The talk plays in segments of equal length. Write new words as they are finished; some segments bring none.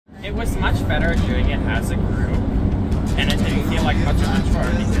it was much better doing it as a group, and it didn't feel like much of a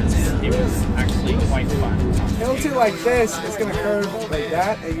chore because it was actually quite fun. Tilt it like this, it's gonna curve like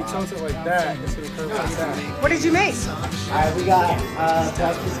that, and you tilt it like that, it's gonna curve like that. What did you make? Alright, we got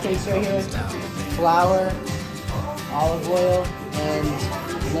breakfast cakes right here, flour, olive oil, and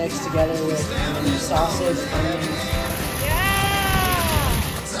mixed together with sausage, onions.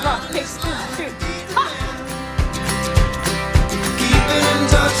 Yeah! Rock, paper, scissors, shoot. Ha! Keeping in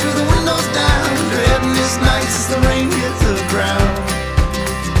touch with the windows down, dreading this night as the rain hits the ground.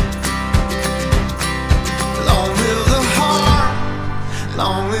 Long live the heart,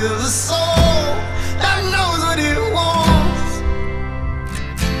 long live the soul that knows what it wants.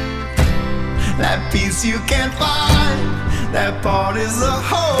 That peace you can't find, that part is the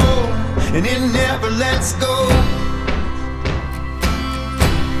whole, and it never lets go.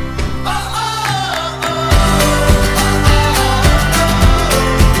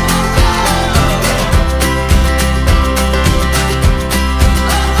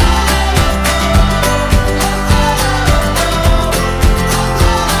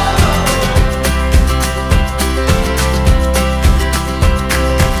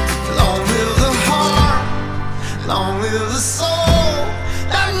 Long live the soul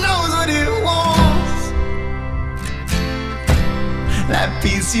that knows what it wants. That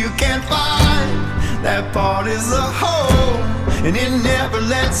peace you can't find, that part is the whole, and it never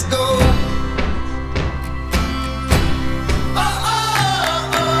lets go.